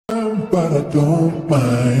but I don't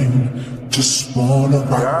mind. Just wanna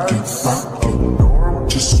rock it, rock it.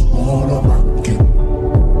 Just wanna rock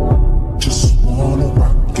it. Just wanna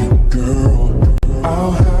rock it, girl.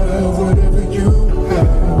 I'll have whatever you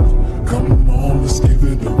have. Come on, let's give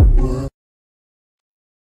it a whirl.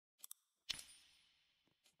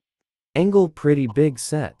 Angle pretty big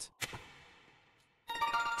set.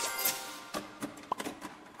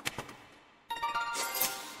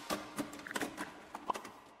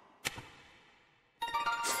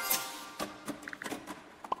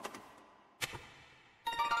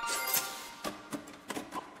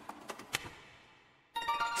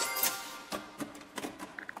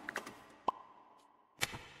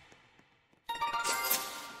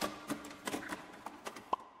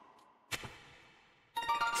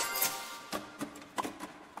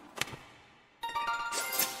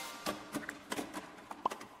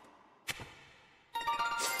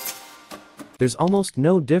 There's almost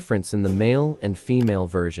no difference in the male and female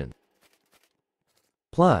version.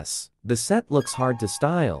 Plus, the set looks hard to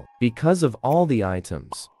style because of all the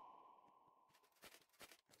items.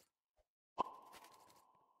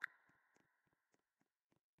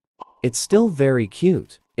 It's still very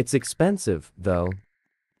cute. It's expensive, though.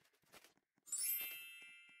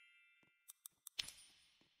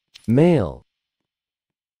 Male.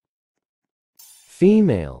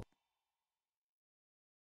 Female.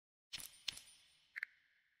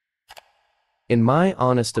 In my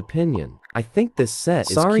honest opinion, I think this set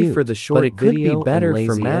is cute, for the short but it could be better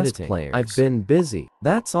for mass players. I've been busy,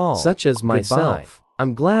 that's all. Such as myself.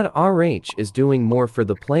 I'm glad RH is doing more for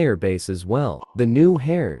the player base as well. The new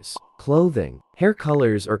hairs, clothing, hair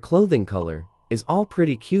colors or clothing color is all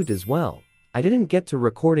pretty cute as well. I didn't get to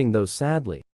recording those sadly.